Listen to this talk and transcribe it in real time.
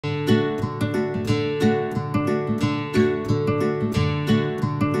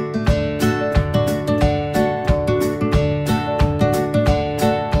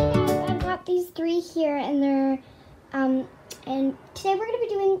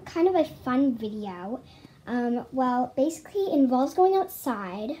kind of a fun video. Well, basically it involves going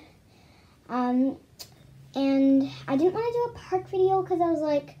outside. And I didn't want to do a park video because I was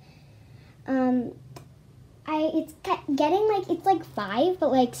like, it's getting like, it's like 5,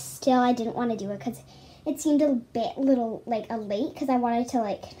 but like still I didn't want to do it because it seemed a little late because I wanted to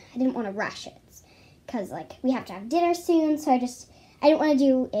I didn't want to rush it because like we have to have dinner soon, so I didn't want to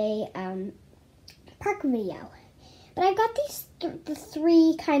do a park video. But I've got these the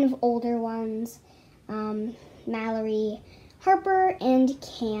 3 kind of older ones, Mallorie, Harper, and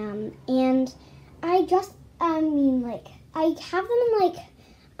Cam, and I I have them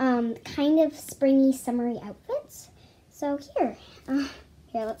in kind of springy, summery outfits. So here,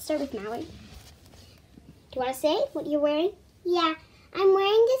 let's start with Mallorie. Do you want to say what you're wearing? Yeah, I'm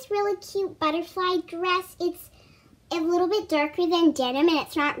wearing this really cute butterfly dress. It's a little bit darker than denim, and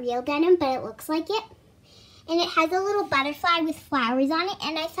it's not real denim, but it looks like it. And it has a little butterfly with flowers on it,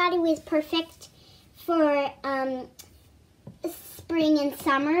 and I thought it was perfect for spring and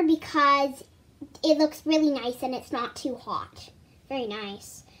summer because it looks really nice and it's not too hot. Very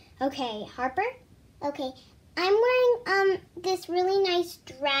nice. Okay, Harper? Okay, I'm wearing this really nice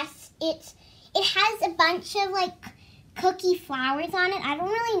dress. It has a bunch of cookie flowers on it. I don't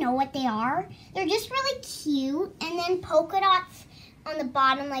really know what they are. They're just really cute, and then polka dots on the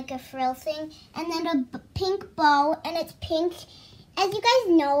bottom like a frill thing, and then a pink bow, and it's pink. As you guys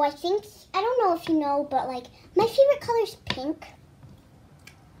know, I don't know if you know, but my favorite color is pink.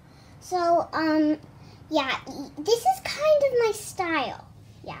 So, yeah, this is kind of my style.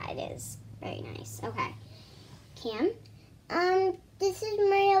 Yeah, it is. Very nice. Okay. Cam? This is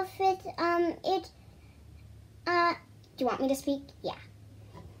my outfit. Do you want me to speak? Yeah.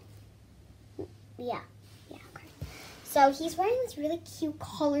 Yeah. Yeah, okay. So he's wearing this really cute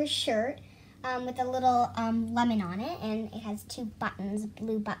collar shirt with a little lemon on it, and it has 2 buttons,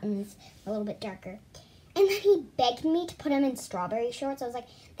 blue buttons, a little bit darker. And then he begged me to put him in strawberry shorts. I was like,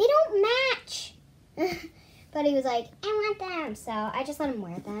 they don't match. But he was like, I want them. So I just let him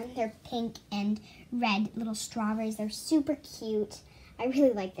wear them. They're pink and red little strawberries. They're super cute. I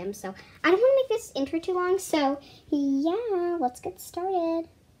really like them. So I don't want to make this intro too long. So yeah, let's get started.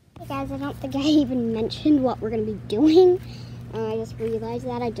 Hey guys, I don't think I even mentioned what we're going to be doing. I just realized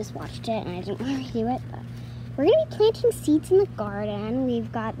that. I just watched it and I didn't want to do it. But we're going to be planting seeds in the garden.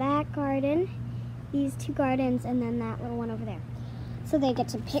 We've got that garden, these 2 gardens, and then that little one over there. So they get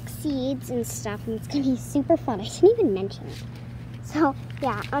to pick seeds and stuff, and it's going to be super fun. I didn't even mention it. So,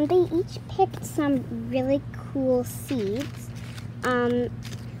 yeah, they each picked some really cool seeds.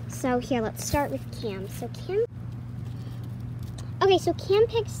 So here, let's start with Cam. So Cam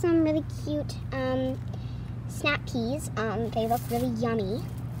picked some really cute snap peas. They look really yummy.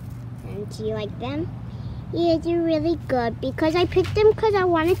 And do you like them? Yeah, they're really good because I picked them because I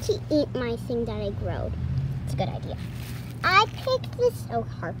wanted to eat my thing that I growed. It's a good idea. I picked this,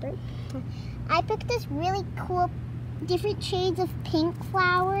 Harper. I picked this really cool, different shades of pink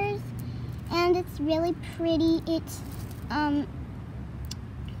flowers, and it's really pretty. It's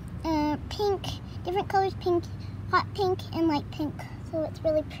pink, different colors, pink, hot pink, and light pink. So it's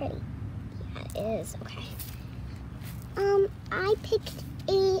really pretty. Yeah, it is. Okay. I picked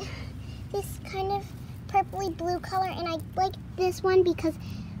this kind of purpley blue color, and I like this one because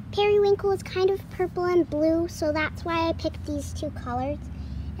periwinkle is kind of purple and blue, so that's why I picked these 2 colors.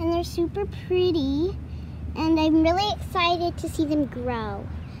 And they're super pretty, and I'm really excited to see them grow.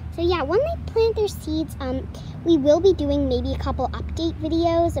 So yeah, when they plant their seeds, we will be doing maybe a couple update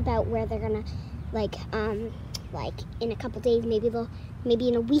videos about where they're gonna, in a couple days, maybe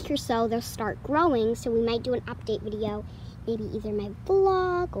in a week or so, they'll start growing. So we might do an update video, maybe either my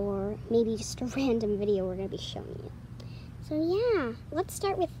vlog or maybe just a random video we're gonna be showing you. So yeah, let's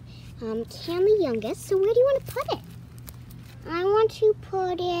start with Cam, the youngest. So where do you want to put it? I want to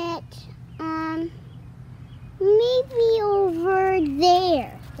put it, maybe over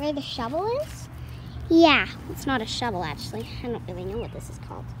there. Where the shovel is? Yeah. It's not a shovel, actually. I don't really know what this is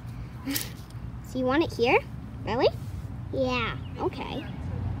called. So you want it here? Really? Yeah. Okay.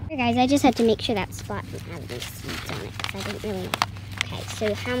 Here, guys, I just had to make sure that spot didn't have any seeds on it because I didn't really know. Okay,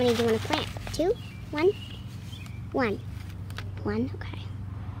 so how many do you want to plant? 2? 1? 1. 1, okay.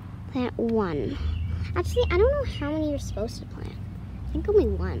 Plant 1. Actually, I don't know how many you're supposed to plant. I think only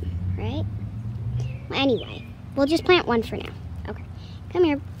 1, right? Well, anyway, we'll just plant 1 for now. Okay, come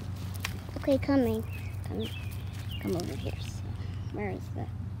here. Okay, coming. Come over here. So, where is the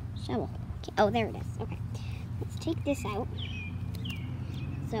shovel? Okay. Oh, there it is. Okay, let's take this out.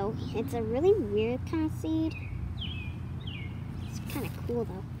 So, it's a really weird kind of seed. It's kind of cool,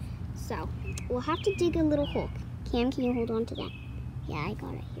 though. So, we'll have to dig a little hole. Cam, can you hold on to that? Yeah, I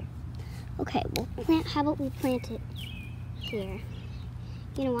got it here. Okay, we'll plant. How about we plant it here?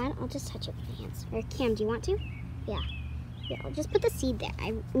 You know what? I'll just touch it with my hands. Or Cam, do you want to? Yeah. Yeah, I'll just put the seed there.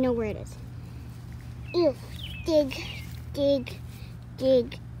 I know where it is. Ew. Dig, dig,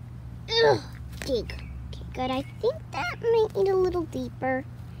 dig. Ugh. Dig. Okay, good. I think that might need a little deeper.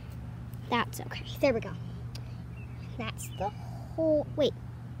 That's okay. There we go. That's the hole. Wait,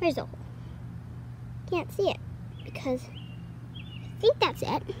 where's the hole? Can't see it because I think that's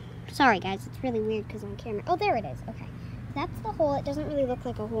it. Sorry guys, it's really weird because on camera. Oh, there it is. Okay, that's the hole. It doesn't really look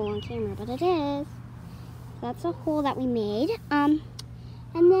like a hole on camera, but it is. That's a hole that we made. And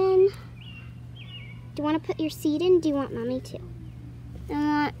then, do you want to put your seed in? Do you want Mommy to? I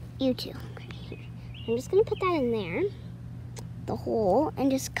want you to. Okay, here. I'm just gonna put that in there, the hole, and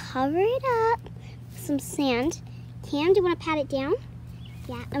just cover it up with some sand. Cam, do you want to pat it down?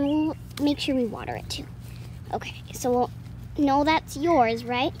 Yeah, and we'll make sure we water it too. Okay, so we'll know that's yours,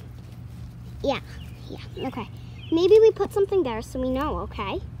 right? Yeah, okay. Maybe we put something there so we know,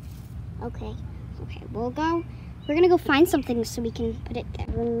 okay? Okay, we're gonna go find something so we can put it there.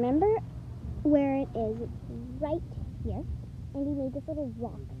 Remember where it is? It's right here. And we made this little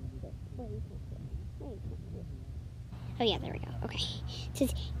rock. Where you can't see it. Oh yeah, there we go. Okay. It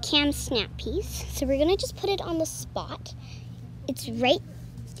says Cam Snap Piece. So we're gonna just put it on the spot. It's right.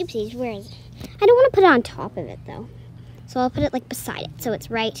 Oopsies, where is it? I don't want to put it on top of it though. So I'll put it like beside it. So it's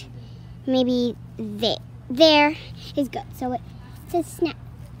right maybe there. There is good. So it says Snap.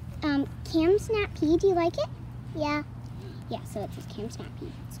 Cam Snap Pea, do you like it? Yeah. Yeah, so it says Cam Snap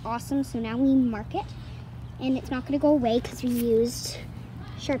Pea. It's awesome. So now we mark it. And it's not gonna go away because we used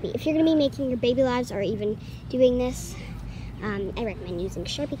Sharpie. If you're gonna be making your baby lives or even doing this, I recommend using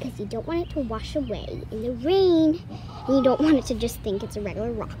Sharpie because you don't want it to wash away in the rain. And you don't want it to just think it's a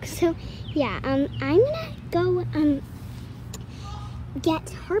regular rock. So yeah, I'm gonna go get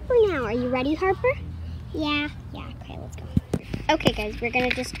Harper now. Are you ready, Harper? Yeah, okay, let's go. Okay guys, we're gonna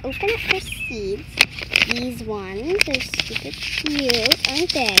just open up our seeds. These ones are super cute,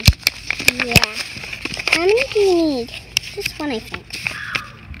 aren't they? Yeah. How many do you need? Just one, I think.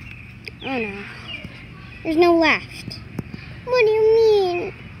 Oh no. There's no left. What do you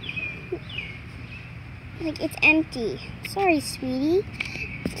mean? Like it's empty. Sorry, sweetie.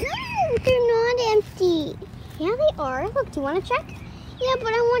 No, they're not empty. Yeah, they are. Look, do you want to check? Yeah,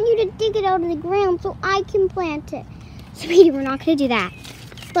 but I want you to dig it out of the ground so I can plant it. Sweetie, we're not going to do that.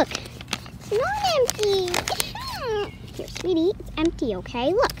 Look, it's not empty. Here, sweetie, it's empty,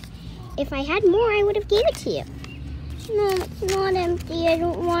 okay? Look, if I had more, I would have gave it to you. No, it's not empty. I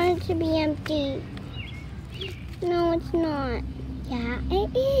don't want it to be empty. No, it's not. Yeah,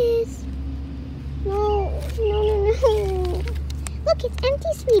 it is. No. Look, it's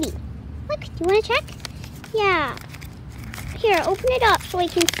empty, sweetie. Look, do you want to check? Yeah. Here, open it up so I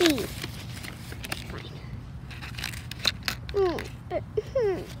can see. Fine. There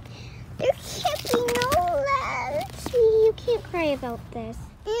can't be no left. Sweetie, you can't cry about this.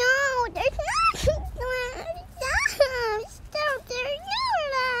 No, there's nothing left. Stop, there's no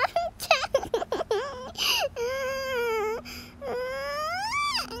left.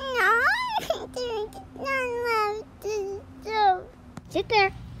 No, there's none left. Stop. Sit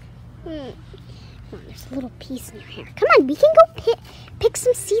there. Come on, there's a little piece in your hair. Come on, we can go pick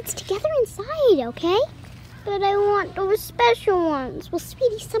some seeds together inside, okay? But I want those special ones. Well,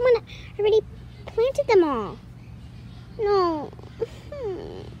 sweetie, someone already planted them all. No.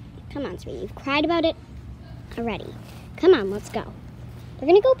 Come on, sweetie, you've cried about it already. Come on, let's go. We're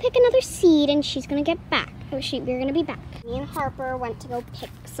gonna go pick another seed and she's gonna get back. We're gonna be back. Me and Harper went to go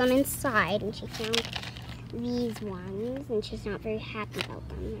pick some inside and she found these ones and she's not very happy about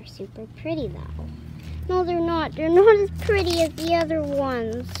them. They're super pretty though. No, they're not. They're not as pretty as the other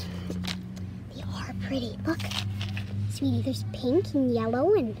ones. They are pretty. Look, sweetie, there's pink and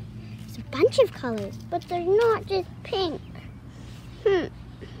yellow and there's a bunch of colors, but they're not just pink. Come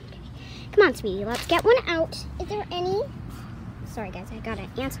on, sweetie, let's get one out. Is there any? Sorry, guys, I got an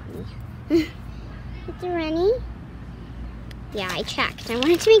ant on me. Is there any? Yeah, I checked. I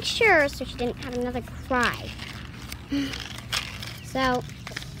wanted to make sure so she didn't have another cry. So,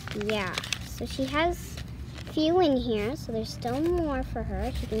 yeah. So she has a few in here, so there's still more for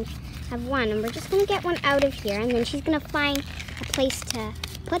her. She can have one, and we're just going to get one out of here, and then she's going to find a place to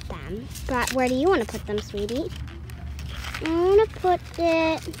put them. But where do you want to put them, sweetie? I want to put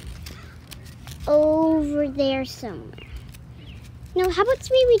it over there somewhere. No, how about,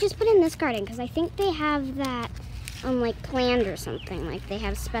 sweetie, we just put it in this garden, because I think they have that like planned or something. Like they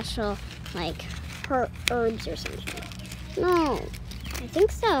have special like herbs or something. No, I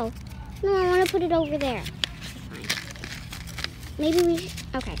think so. No, I want to put it over there. Fine. maybe we,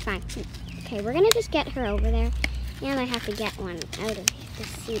 okay, fine. Okay, we're gonna just get her over there. And I have to get one out of the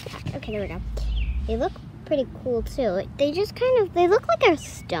seed pack. Okay, there we go. They look pretty cool too. They just kind of, they look like a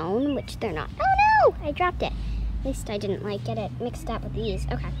stone, which they're not. Oh no, I dropped it. At least I didn't like get it mixed up with these.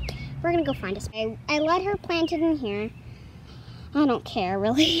 Okay, we're gonna go find a spray. I let her plant it in here. I don't care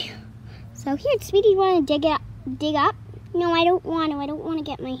really. So here, sweetie, you wanna dig up? No, I don't want to. I don't want to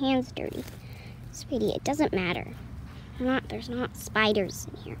get my hands dirty. Sweetie, it doesn't matter. There's not spiders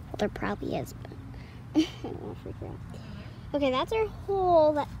in here. Well, there probably is, but I don't want to freak her out. Okay, that's our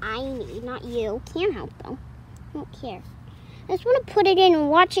hole that I need, not you. Can't help though. I don't care. I just want to put it in and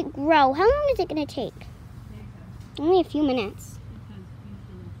watch it grow. How long is it going to take? Only a few minutes.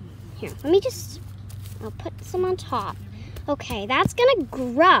 Here, let me just, I'll put some on top. Okay, that's going to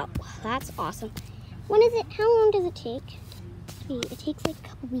grow. That's awesome. When is it, how long does it take? It takes like a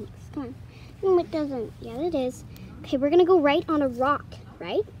couple weeks. Come on. No, it doesn't. Yeah, it is. Okay, we're going to go right on a rock,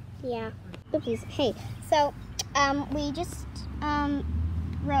 right? Yeah. Oopsies. Hey, so we just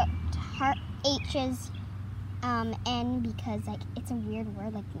wrote H's N because like it's a weird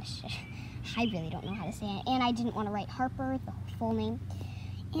word, like I really don't know how to say it, and I didn't want to write Harper, the full name,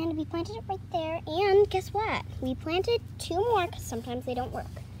 and we planted it right there. And guess what? We planted 2 more because sometimes they don't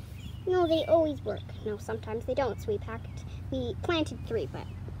work. No, they always work. No, sometimes they don't. So we planted 3, but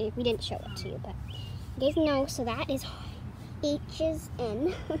we didn't show it to you, but you guys know. So that is H's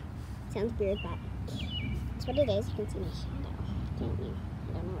N. Sounds weird, but that's what it is. You can see my shadow, can't you?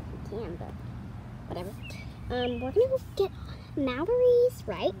 I don't know if you can, but whatever. We're gonna go get Mallorie's,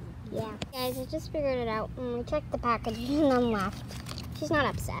 right? Yeah. Guys, I just figured it out. We checked the package and none left. She's not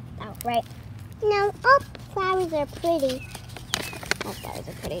upset, though, right? No, all flowers are pretty. All flowers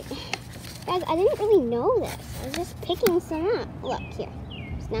are pretty. Guys, I didn't really know this. I was just picking some up. Look, here.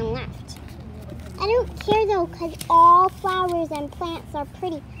 There's none left. I don't care, though, because all flowers and plants are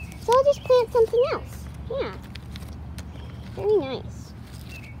pretty. So I'll just plant something else. Yeah. Very nice.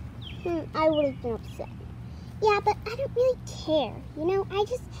 I would have been upset. Yeah, but I don't really care. You know, I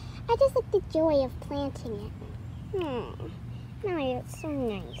just like the joy of planting it. No, it's so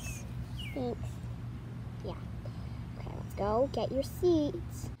nice. Thanks. Yeah. Okay, let's go get your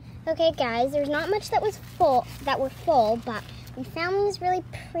seeds. Okay, guys, there's not much that were full, but we found these really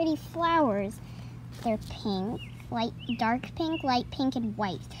pretty flowers. They're pink. Dark pink, light pink, and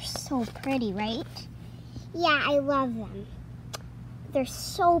white. They're so pretty, right? Yeah, I love them. They're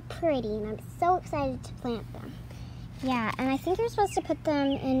so pretty, and I'm so excited to plant them. Yeah, and I think we're supposed to put them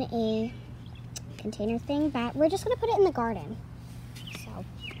in a container thing, but we're just going to put it in the garden. So,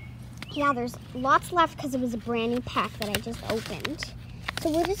 yeah, there's lots left because it was a brand new pack that I just opened.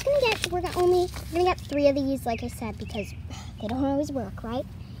 So we're just going to get, we're going to get 3 of these, like I said, because they don't always work, right?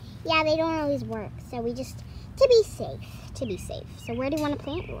 Yeah, they don't always work, so we just... To be safe. So where do you want to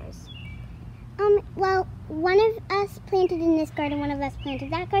plant yours? Well, one of us planted in this garden, one of us planted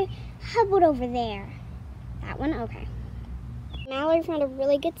that garden. How about over there? That one? Okay. Mallorie found a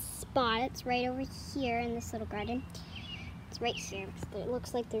really good spot. It's right over here in this little garden. It's right here. It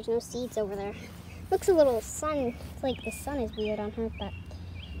looks like there's no seeds over there. Looks a little sun. It's like the sun is weird on her, but...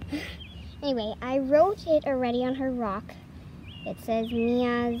 Anyway, I wrote it already on her rock. It says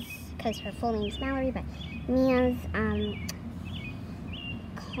Mia's, because her full name is Mallorie, but... Mia's,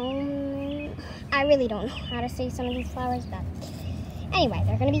 I really don't know how to say some of these flowers, but anyway,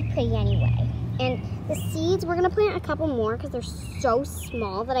 they're going to be pretty anyway. And the seeds, we're going to plant a couple more because they're so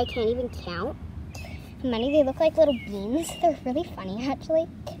small that I can't even count how many. They look like little beans. They're really funny, actually.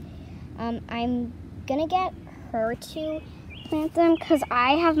 I'm going to get her to plant them because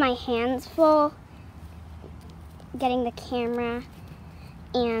I have my hands full getting the camera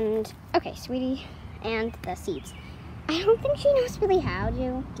and, okay, sweetie, and the seeds. I don't think she knows really how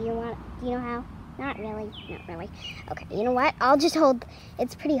to. Do you know how? Not really. Okay, you know what? I'll just hold.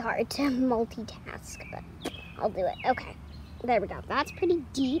 It's pretty hard to multitask, but I'll do it. Okay, there we go. That's pretty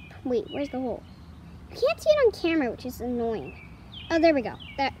deep. Wait, where's the hole? You can't see it on camera, which is annoying. Oh, there we go.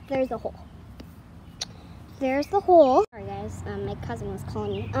 There's the hole. There's the hole. Sorry, guys. My cousin was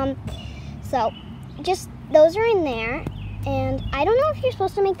calling me. So, just, those are in there. And I don't know if you're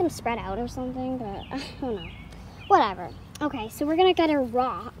supposed to make them spread out or something, but I don't know. Whatever. Okay, so we're going to get a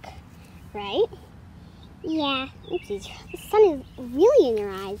rock, right? Yeah. Oopsies. The sun is really in your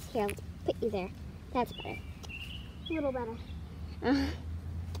eyes. Here, I'll put you there. That's better. A little better.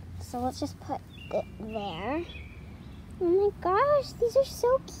 So let's just put it there. Oh my gosh, these are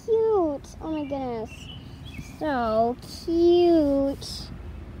so cute. Oh my goodness. So cute.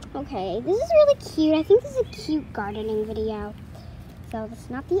 Okay, this is really cute. I think this is a cute gardening video. So this is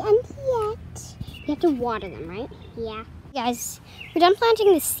not the end yet. You have to water them, right? Yeah. Guys, we're done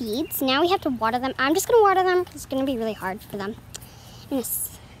planting the seeds. Now we have to water them. I'm just gonna water them because it's gonna be really hard for them. In a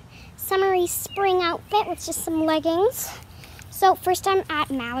summery spring outfit with just some leggings. So first I'm at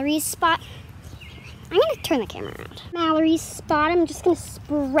Mallorie's spot. I'm gonna turn the camera around. Mallorie's spot, I'm just gonna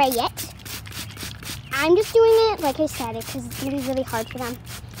spray it. I'm just doing it, like I said, because it's gonna be really hard for them.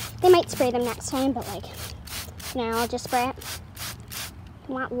 They might spray them next time, but like, now I'll just spray it.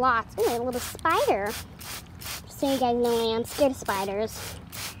 Not lots. Ooh, a little spider. Just so you guys know, I'm scared of spiders.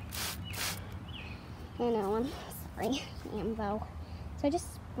 I know, I'm sorry. I am though. So I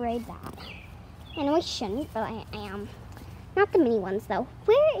just sprayed that. I know I shouldn't, but I am. Not the mini ones though.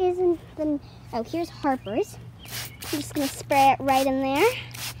 Where is the, oh, here's Harper's. I'm just gonna spray it right in there.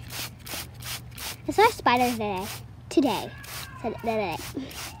 I saw a spider today.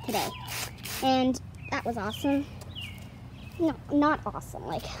 And that was awesome. No, not awesome,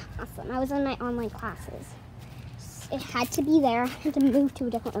 like awesome. I was in my online classes. It had to be there. I had to move to a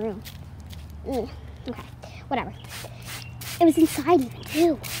different room. Okay, whatever. It was inside even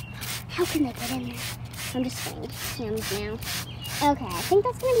too. How can they get in there? I'm just spraying hands now. Okay, I think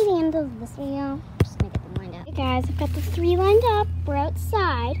that's gonna be the end of this video. Just gonna get them lined up. Hey guys, I've got the 3 lined up. We're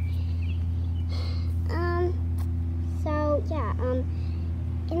outside. So yeah,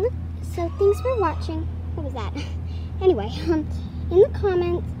 so thanks for watching. What was that? Anyway, in the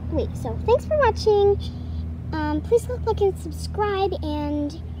comments, so thanks for watching. Please click like and subscribe,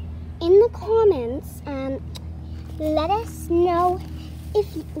 and in the comments, let us know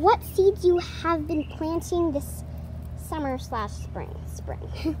what seeds you have been planting this summer / spring.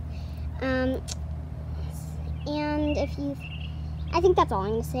 And if you, I think that's all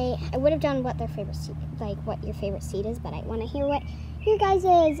I'm gonna say. I would have done what their favorite seed, like what your favorite seed is, but I want to hear what your guys'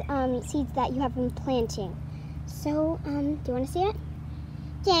 seeds that you have been planting. So, do you want to see it?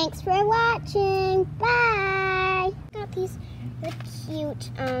 Thanks for watching. Bye. Got these really cute,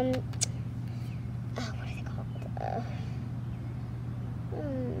 what are they called?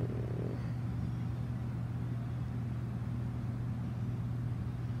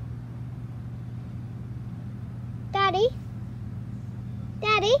 Daddy?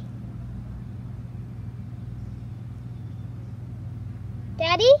 Daddy?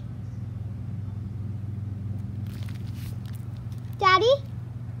 Daddy? Daddy?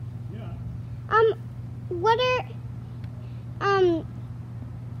 Yeah. What are,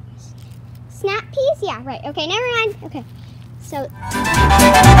 snap peas? Yeah, right. Okay, never mind. Okay. So